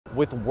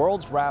With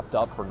Worlds wrapped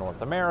up for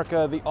North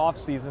America, the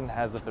off-season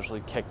has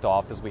officially kicked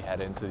off as we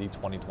head into the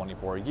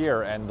 2024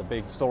 year, and the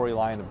big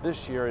storyline of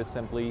this year is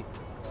simply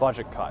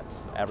budget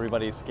cuts.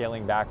 Everybody's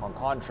scaling back on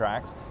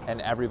contracts, and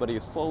everybody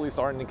is slowly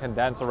starting to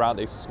condense around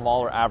a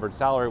smaller average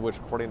salary, which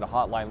according to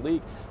Hotline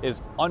League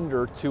is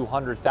under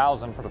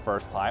 $200,000 for the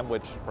first time,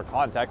 which for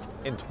context,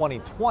 in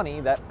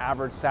 2020, that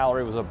average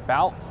salary was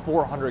about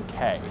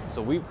 $400K.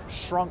 So we've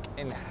shrunk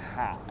in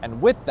half. And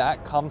with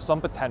that comes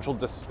some potential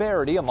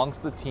disparity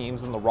amongst the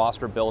teams in the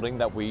roster building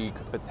that we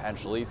could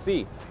potentially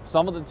see.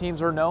 Some of the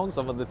teams are known,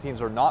 some of the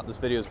teams are not. This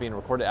video is being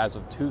recorded as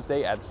of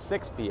Tuesday at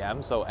 6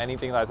 p.m. So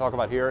anything that I talk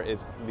about here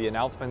is the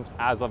announcements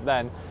as of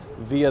then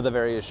via the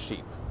various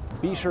sheep.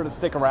 Be sure to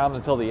stick around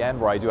until the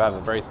end, where I do have a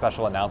very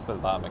special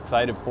announcement that I'm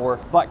excited for.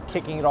 But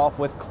kicking it off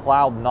with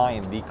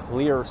Cloud9, the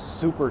clear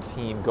super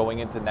team going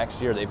into next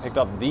year. They picked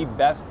up the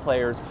best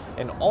players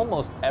in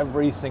almost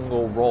every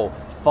single role.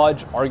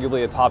 Fudge,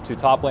 arguably a top 2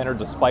 top laner,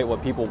 despite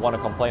what people want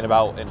to complain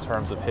about in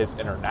terms of his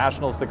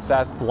international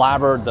success.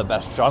 Blabber, the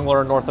best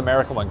jungler in North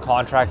America when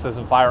Contracts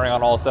isn't firing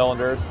on all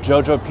cylinders.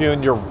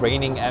 Jojo, your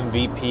reigning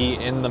MVP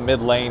in the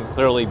mid lane,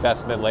 clearly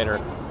best mid laner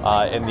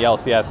in the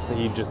LCS.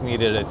 He just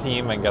needed a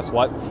team, and guess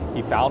what?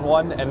 He found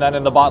one. And then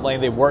in the bot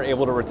lane, they were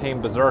able to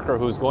retain Berserker,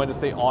 who's going to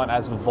stay on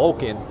as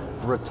Vulcan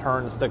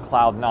returns to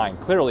Cloud9.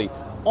 Clearly,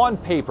 on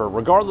paper,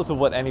 regardless of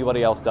what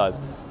anybody else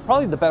does,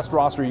 probably the best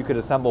roster you could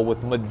assemble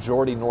with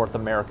majority North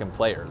American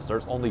players.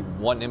 There's only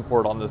one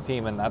import on this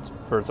team, and that's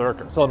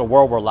Berserker. So in a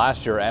world where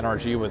last year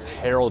NRG was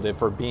heralded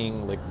for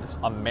being like this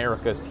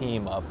America's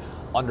team of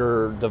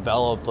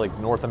underdeveloped like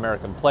North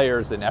American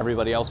players, and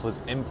everybody else was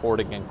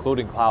importing,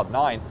 including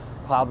Cloud9,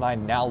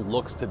 Cloud9 now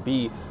looks to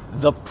be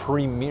the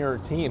premier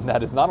team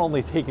that is not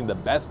only taking the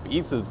best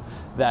pieces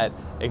that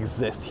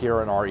exist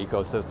here in our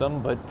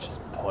ecosystem, but just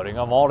putting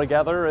them all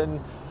together,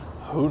 and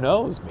who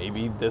knows,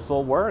 maybe this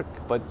will work.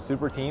 But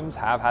super teams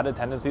have had a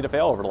tendency to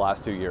fail over the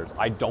last 2 years.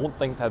 I don't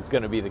think that's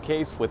going to be the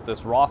case with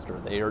this roster.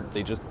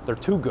 They're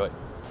too good.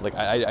 Like,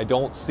 I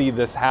don't see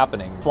this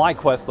happening.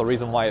 Flyquest, the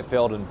reason why it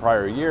failed in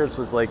prior years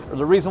was like,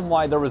 the reason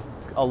why there was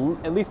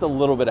at least a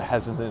little bit of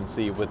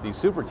hesitancy with these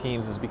super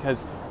teams is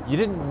because you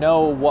didn't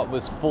know what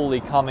was fully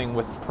coming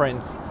with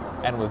Prince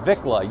and with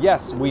Vikla.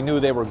 Yes, we knew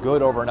they were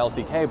good over in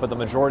LCK, but the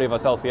majority of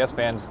us LCS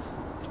fans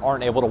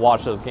aren't able to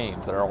watch those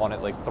games that are on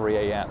at like 3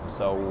 a.m.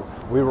 So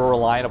we were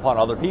relying upon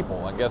other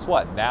people. And guess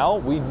what? Now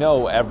we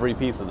know every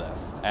piece of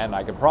this. And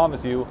I can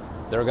promise you,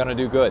 they're going to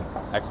do good.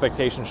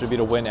 Expectation should be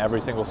to win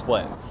every single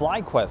split.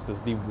 Flyquest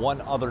is the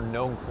one other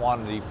known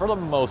quantity for the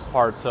most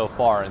part so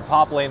far. In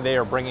top lane, they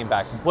are bringing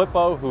back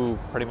Blippo, who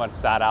pretty much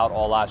sat out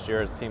all last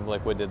year as Team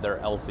Liquid did their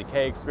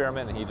LCK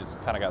experiment, and he just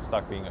kind of got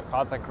stuck being a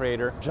content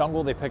creator.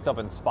 Jungle, they picked up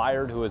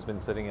Inspired, who has been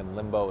sitting in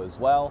limbo as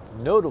well.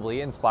 Notably,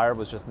 Inspired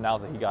was just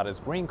announced that he got his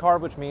green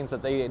card, which means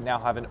that they now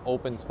have an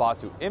open spot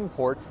to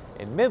import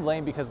in mid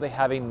lane because they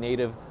have a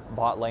native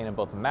bot lane in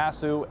both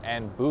Masu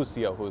and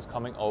Busio, who is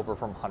coming over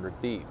from 100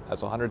 Thieves.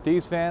 As a 100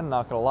 Thieves fan,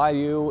 not gonna lie to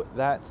you,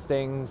 that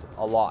stings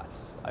a lot.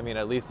 I mean,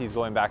 at least he's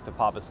going back to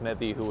Papa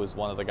Smithy, who was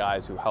one of the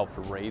guys who helped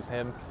raise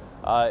him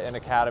in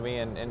Academy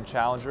and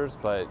Challengers,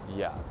 but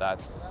yeah,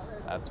 that's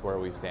where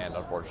we stand,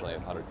 unfortunately,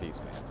 as 100 Thieves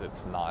fans.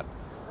 It's not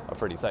a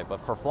pretty sight.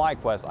 But for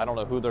Flyquest, I don't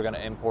know who they're going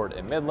to import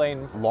in mid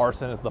lane.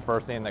 Larson is the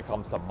first name that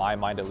comes to my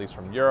mind, at least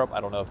from Europe.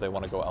 I don't know if they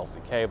want to go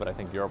LCK, but I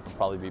think Europe would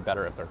probably be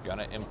better if they're going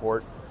to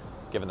import,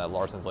 given that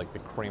Larson's like the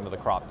cream of the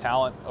crop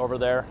talent over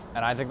there.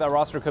 And I think that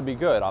roster could be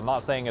good. I'm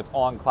not saying it's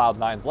on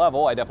Cloud9's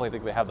level. I definitely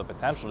think they have the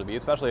potential to be,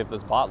 especially if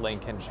this bot lane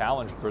can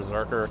challenge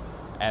Berserker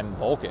and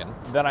Vulcan.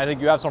 Then I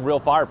think you have some real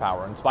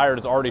firepower. Inspired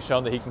has already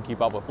shown that he can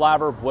keep up with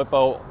Blabber.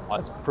 Blippo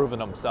has proven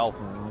himself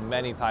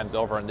many times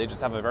over, and they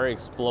just have a very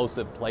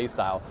explosive play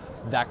style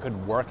that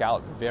could work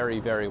out very,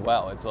 very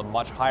well. It's a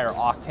much higher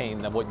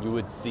octane than what you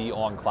would see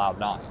on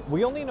Cloud9.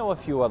 We only know a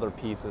few other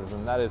pieces,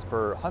 and that is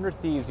for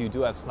 100 Thieves, you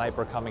do have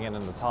Sniper coming in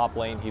the top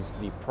lane. He's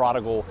the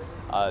prodigal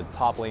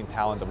top lane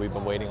talent that we've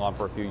been waiting on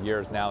for a few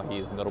years now. He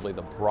is notably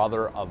the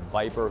brother of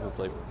Viper, who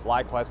played with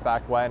Flyquest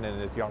back when,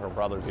 and his younger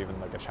brother's even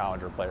like a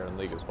challenger player in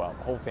the league as well.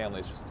 The whole family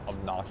is just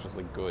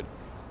obnoxiously good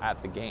at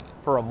the game.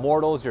 For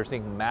Immortals, you're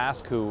seeing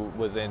Mask, who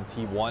was in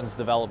T1's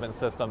development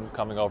system,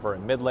 coming over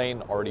in mid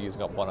lane, already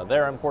using up one of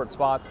their import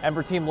spots. And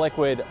for Team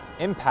Liquid,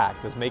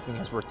 Impact is making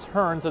his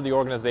return to the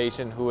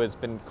organization, who has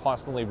been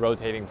constantly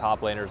rotating top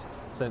laners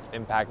since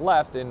Impact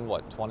left in,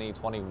 what,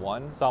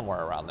 2021?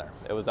 Somewhere around there.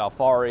 It was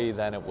Alfari,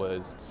 then it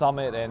was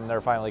Summit, and they're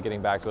finally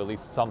getting back to at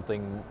least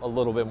something a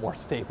little bit more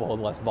stable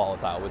and less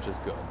volatile, which is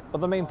good.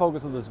 But the main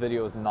focus of this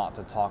video is not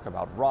to talk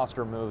about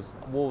roster moves.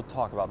 We'll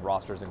talk about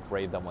rosters and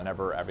grade them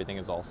whenever everything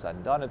is all said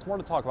and done. It's more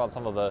to talk about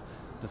some of the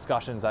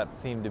discussions that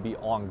seem to be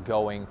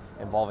ongoing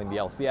involving the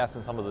LCS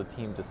and some of the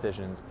team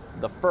decisions.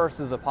 The first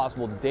is a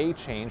possible day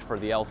change for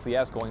the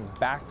LCS going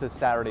back to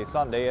Saturday,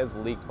 Sunday, as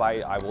leaked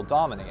by I Will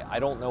Dominate. I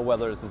don't know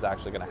whether this is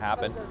actually going to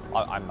happen.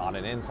 I'm not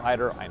an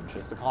insider. I'm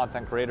just a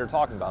content creator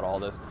talking about all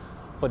this.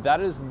 But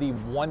that is the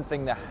one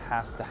thing that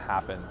has to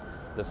happen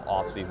this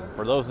offseason.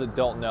 For those that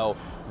don't know,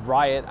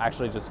 Riot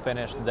actually just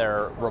finished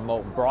their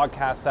remote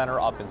broadcast center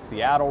up in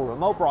Seattle.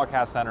 Remote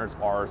broadcast centers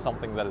are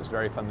something that is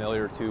very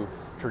familiar to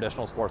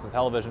traditional sports and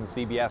television.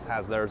 CBS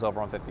has theirs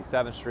over on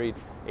 57th Street.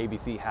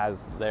 ABC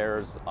has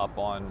theirs up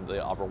on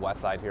the Upper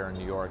West Side here in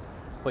New York.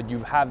 But you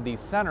have these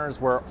centers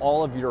where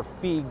all of your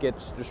feed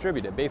gets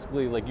distributed.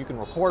 Basically, like, you can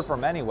record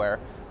from anywhere,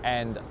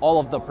 and all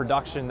of the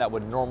production that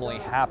would normally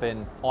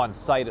happen on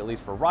site, at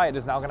least for Riot,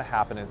 is now going to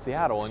happen in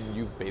Seattle. And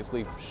you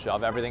basically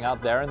shove everything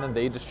out there, and then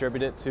they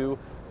distribute it to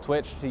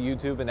Twitch, to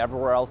YouTube, and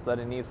everywhere else that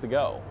it needs to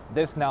go.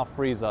 This now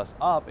frees us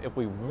up. If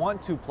we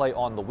want to play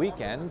on the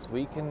weekends,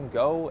 we can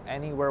go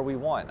anywhere we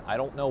want. I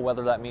don't know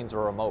whether that means a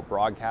remote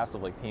broadcast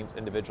of like teams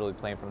individually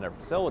playing from their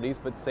facilities,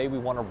 but say we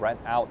want to rent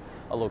out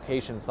a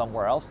location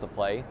somewhere else to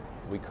play,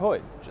 we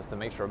could, just to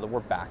make sure that we're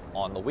back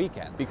on the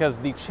weekend. Because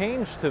the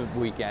change to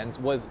weekends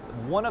was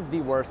one of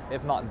the worst,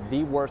 if not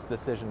the worst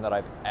decision that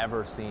I've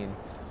ever seen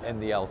in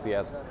the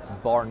LCS,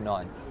 bar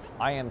none.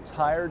 I am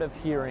tired of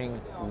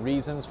hearing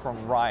reasons from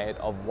Riot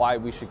of why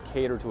we should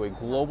cater to a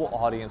global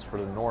audience for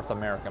the North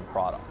American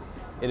product.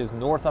 It is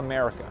North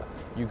America.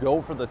 You go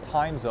for the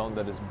time zone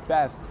that is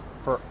best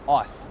for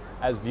us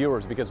as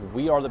viewers, because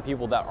we are the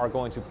people that are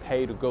going to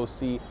pay to go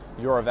see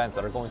your events,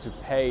 that are going to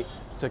pay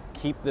to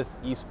keep this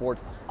esports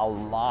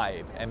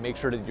alive and make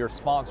sure that your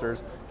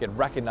sponsors get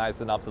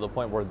recognized enough to the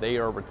point where they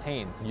are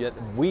retained. Yet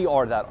we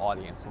are that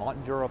audience, not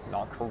Europe,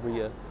 not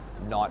Korea,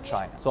 not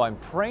China. So I'm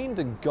praying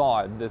to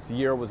God this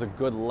year was a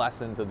good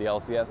lesson to the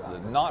LCS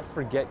to not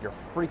forget your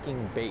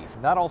freaking base.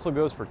 That also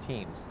goes for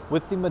teams.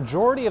 With the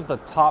majority of the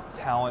top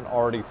talent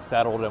already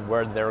settled and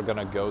where they're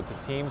gonna go to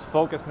teams,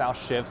 focus now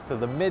shifts to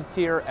the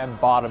mid-tier and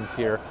bottom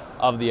tier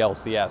of the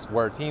LCS,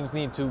 where teams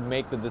need to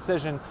make the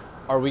decision,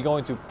 are we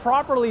going to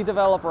properly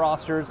develop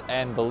rosters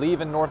and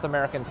believe in North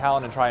American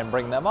talent and try and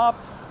bring them up,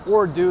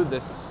 or do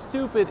this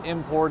stupid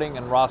importing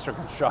and roster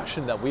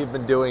construction that we've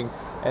been doing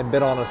and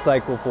been on a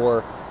cycle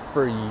for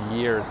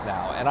years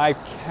now, and I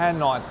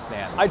cannot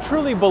stand it. I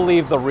truly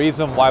believe the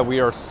reason why we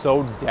are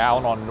so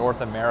down on North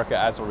America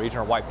as a region,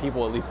 or why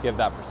people at least give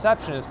that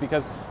perception, is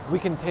because we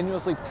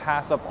continuously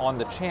pass up on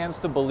the chance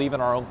to believe in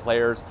our own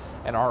players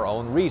and our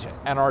own region.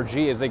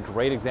 NRG is a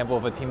great example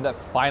of a team that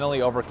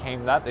finally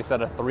overcame that. They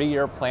set a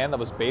 3-year plan that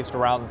was based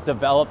around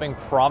developing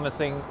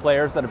promising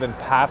players that have been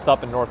passed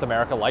up in North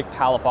America, like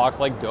Palafox,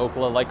 like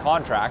Dokla, like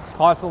Contracts,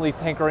 constantly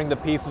tinkering the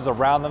pieces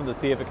around them to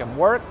see if it can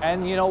work,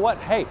 and you know what?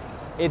 Hey,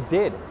 it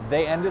did.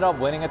 They ended up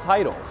winning a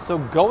title. So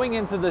going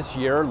into this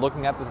year,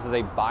 looking at this as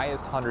a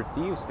biased 100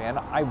 Thieves fan,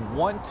 I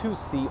want to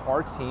see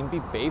our team be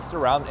based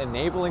around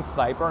enabling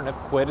Sniper, and if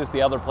Quid is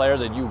the other player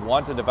that you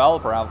want to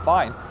develop around,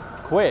 fine,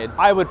 Quid.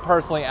 I would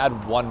personally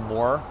add one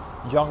more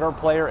younger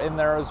player in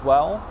there as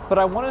well, but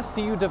I want to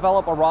see you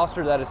develop a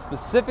roster that is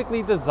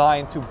specifically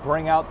designed to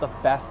bring out the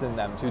best in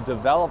them, to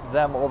develop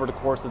them over the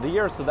course of the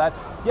year, so that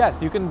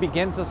yes, you can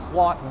begin to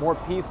slot more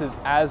pieces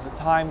as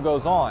time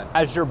goes on,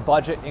 as your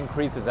budget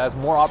increases, as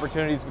more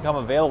opportunities become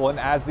available, and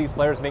as these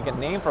players make a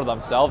name for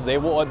themselves, they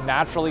will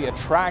naturally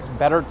attract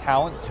better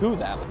talent to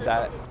them.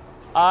 That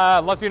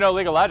unless you know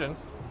League of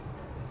Legends.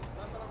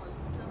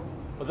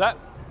 What's that?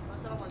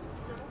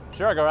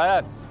 Sure, go right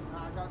ahead.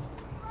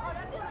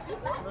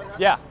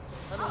 Yeah.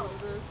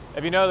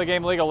 If you know the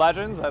game League of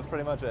Legends, that's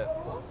pretty much it.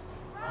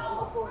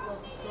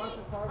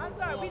 I'm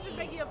sorry, we just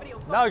making a video.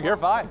 No, you're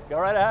fine. Go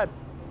right ahead.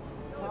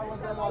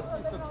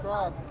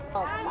 Subscribe.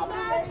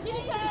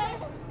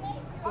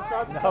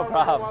 No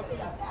problem.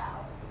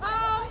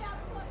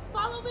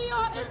 Follow me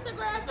on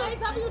Instagram,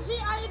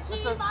 AWGING.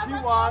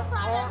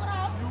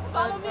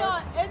 Follow me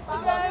on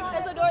Instagram,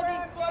 it's Adore the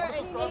Explorer,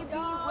 and AB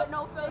with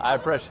no filter. I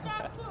appreciate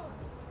it.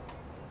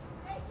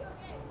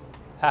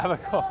 Have a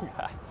cool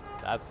guys.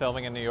 That's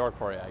filming in New York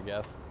for you, I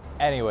guess.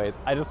 Anyways,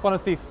 I just want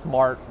to see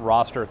smart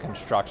roster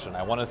construction.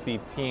 I want to see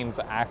teams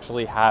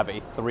actually have a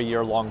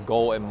 3-year-long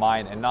goal in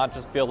mind and not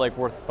just feel like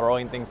we're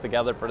throwing things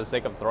together for the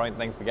sake of throwing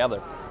things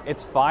together.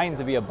 It's fine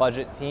to be a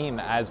budget team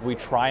as we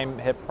try and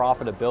hit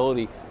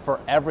profitability for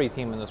every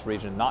team in this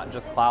region, not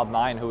just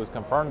Cloud9, who is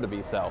confirmed to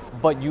be so.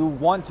 But you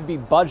want to be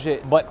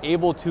budget, but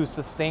able to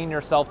sustain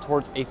yourself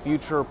towards a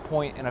future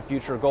point and a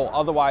future goal.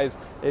 Otherwise,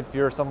 if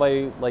you're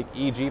somebody like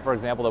EG, for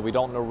example, that we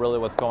don't know really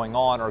what's going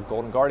on, or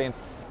Golden Guardians,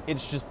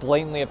 it's just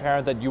blatantly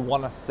apparent that you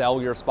want to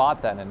sell your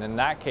spot then. And in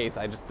that case,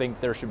 I just think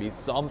there should be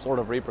some sort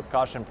of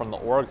repercussion from the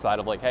org side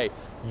of like, hey,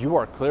 you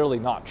are clearly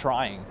not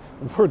trying.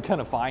 We're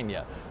gonna fine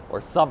you,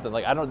 or something.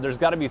 Like, there's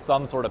gotta be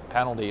some sort of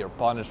penalty or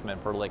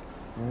punishment for like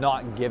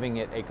not giving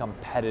it a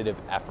competitive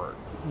effort.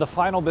 The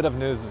final bit of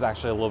news is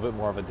actually a little bit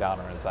more of a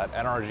downer, is that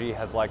NRG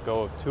has let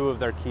go of 2 of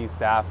their key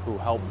staff who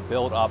helped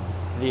build up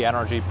the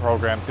NRG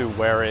program to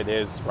where it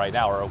is right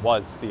now, or it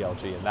was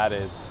CLG, and that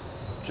is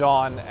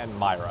John and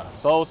Myra.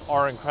 Both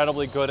are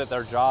incredibly good at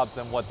their jobs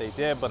and what they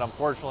did, but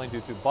unfortunately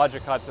due to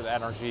budget cuts at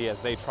NRG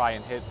as they try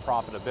and hit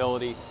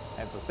profitability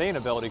and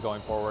sustainability going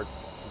forward,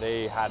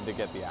 they had to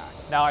get the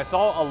axe. Now, I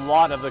saw a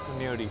lot of the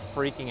community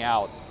freaking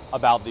out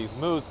about these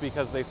moves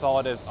because they saw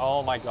it as,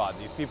 oh my God,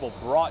 these people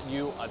brought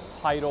you a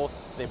title,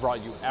 they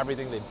brought you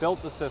everything, they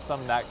built the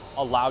system that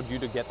allowed you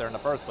to get there in the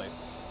first place.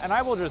 And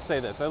I will just say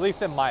this, at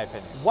least in my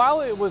opinion,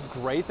 while it was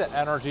great that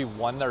NRG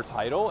won their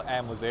title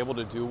and was able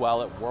to do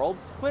well at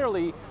Worlds,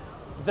 clearly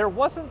there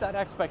wasn't that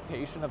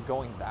expectation of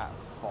going that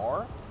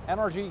far.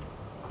 NRG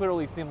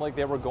clearly seemed like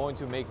they were going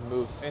to make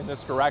moves in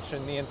this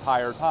direction the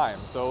entire time.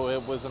 So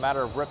it was a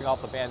matter of ripping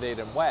off the Band-Aid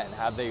and when.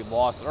 Had they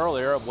lost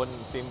earlier, it wouldn't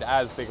seem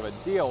as big of a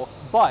deal.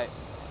 But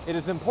it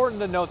is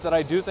important to note that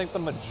I do think the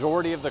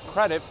majority of the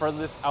credit for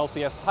this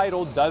LCS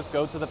title does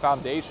go to the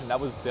foundation that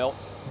was built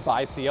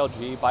by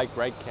CLG, by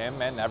Greg Kim,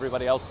 and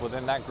everybody else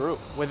within that group.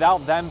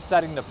 Without them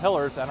setting the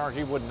pillars,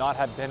 NRG would not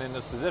have been in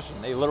this position.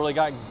 They literally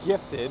got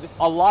gifted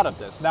a lot of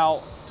this.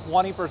 Now,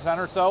 20%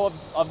 or so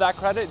of that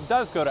credit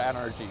does go to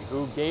NRG,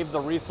 who gave the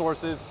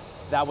resources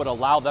that would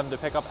allow them to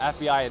pick up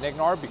FBI and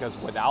Ignore, because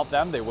without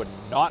them, they would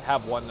not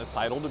have won this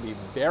title, to be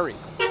very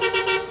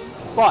clear.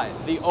 But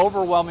the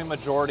overwhelming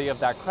majority of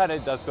that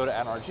credit does go to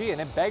NRG,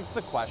 and it begs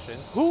the question,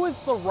 who is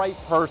the right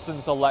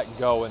person to let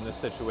go in this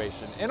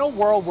situation? In a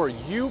world where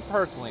you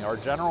personally are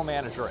general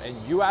manager and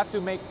you have to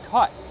make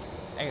cuts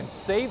and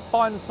save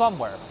funds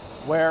somewhere,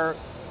 where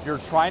you're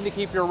trying to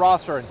keep your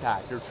roster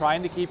intact, you're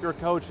trying to keep your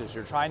coaches,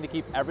 you're trying to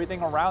keep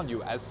everything around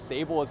you as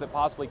stable as it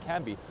possibly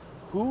can be,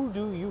 who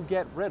do you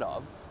get rid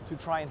of to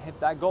try and hit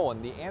that goal?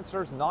 And the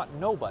answer is not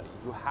nobody.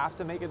 You have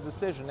to make a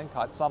decision and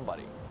cut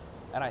somebody.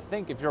 And I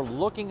think if you're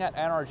looking at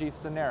NRG's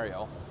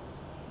scenario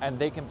and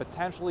they can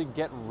potentially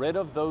get rid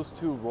of those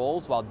two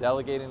roles while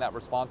delegating that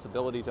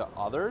responsibility to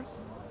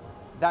others,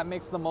 that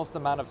makes the most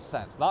amount of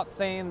sense. Not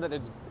saying that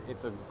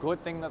it's a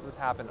good thing that this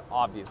happened,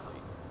 obviously,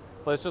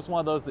 but it's just one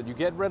of those that you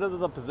get rid of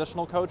the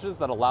positional coaches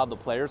that allowed the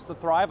players to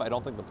thrive. I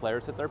don't think the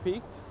players hit their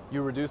peak.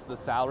 You reduce the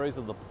salaries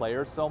of the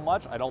players so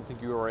much, I don't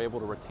think you were able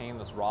to retain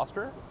this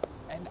roster.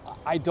 And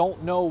I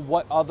don't know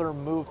what other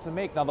move to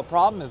make. Now, the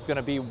problem is going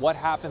to be what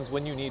happens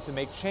when you need to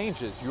make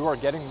changes. You are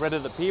getting rid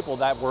of the people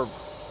that were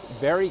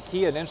very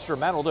key and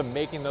instrumental to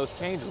making those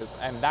changes.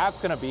 And that's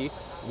going to be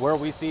where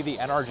we see the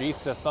NRG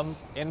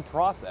systems in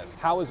process.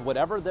 How is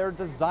whatever they're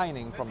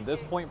designing from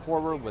this point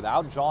forward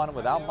without John,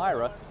 without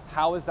Myra,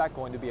 how is that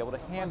going to be able to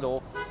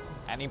handle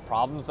any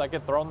problems that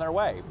get thrown their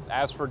way?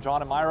 As for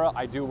John and Myra,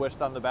 I do wish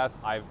them the best.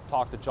 I've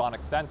talked to John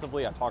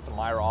extensively. I've talked to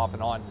Myra off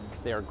and on.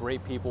 They are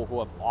great people who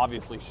have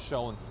obviously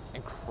shown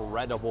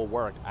incredible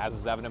work, as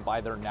is evident by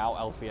their now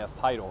LCS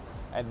title.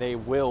 And they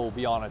will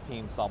be on a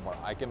team somewhere.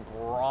 I can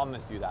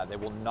promise you that. They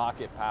will not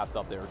get passed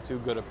up. They are too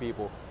good of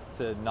people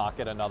to not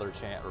get another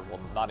chance, or well,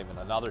 not even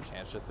another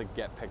chance, just to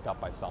get picked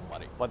up by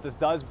somebody. But this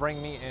does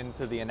bring me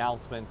into the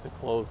announcement to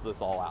close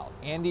this all out.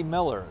 Andy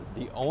Miller,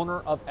 the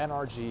owner of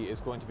NRG, is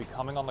going to be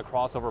coming on the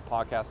Crossover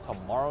podcast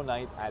tomorrow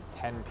night at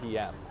 10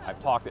 p.m. I've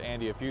talked to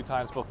Andy a few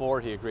times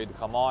before. He agreed to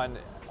come on.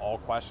 All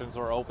questions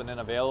are open and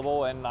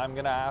available, and I'm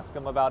gonna ask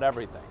him about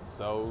everything.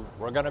 So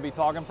we're gonna be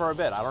talking for a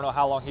bit. I don't know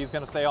how long he's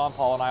gonna stay on.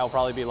 Paul and I will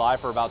probably be live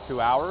for about 2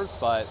 hours,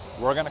 but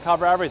we're gonna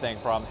cover everything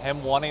from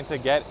him wanting to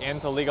get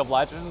into League of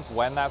Legends,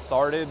 when that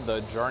started, the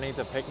journey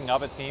to picking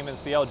up a team in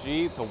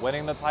CLG, to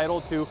winning the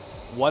title, to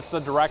what's the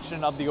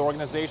direction of the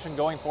organization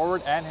going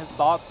forward, and his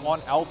thoughts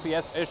on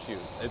LCS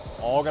issues. It's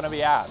all gonna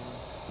be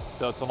asked.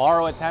 So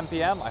tomorrow at 10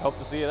 p.m., I hope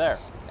to see you there.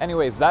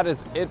 Anyways, that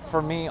is it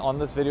for me on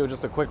this video.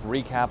 Just a quick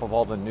recap of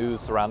all the news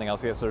surrounding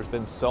LCS. There's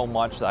been so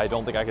much that I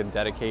don't think I can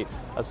dedicate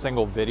a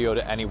single video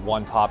to any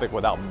one topic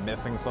without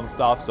missing some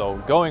stuff. So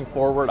going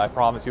forward, I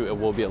promise you it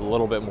will be a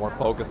little bit more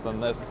focused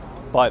than this,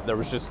 but there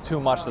was just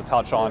too much to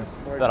touch on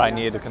that I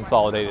needed to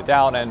consolidate it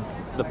down, and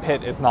the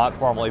pit is not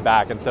formally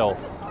back until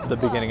the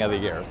beginning of the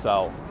year.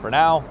 So for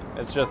now,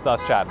 it's just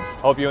us chatting.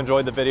 Hope you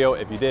enjoyed the video.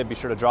 If you did, be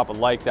sure to drop a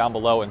like down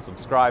below and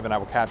subscribe, and I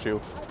will catch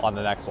you on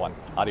the next one.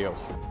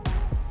 Adios.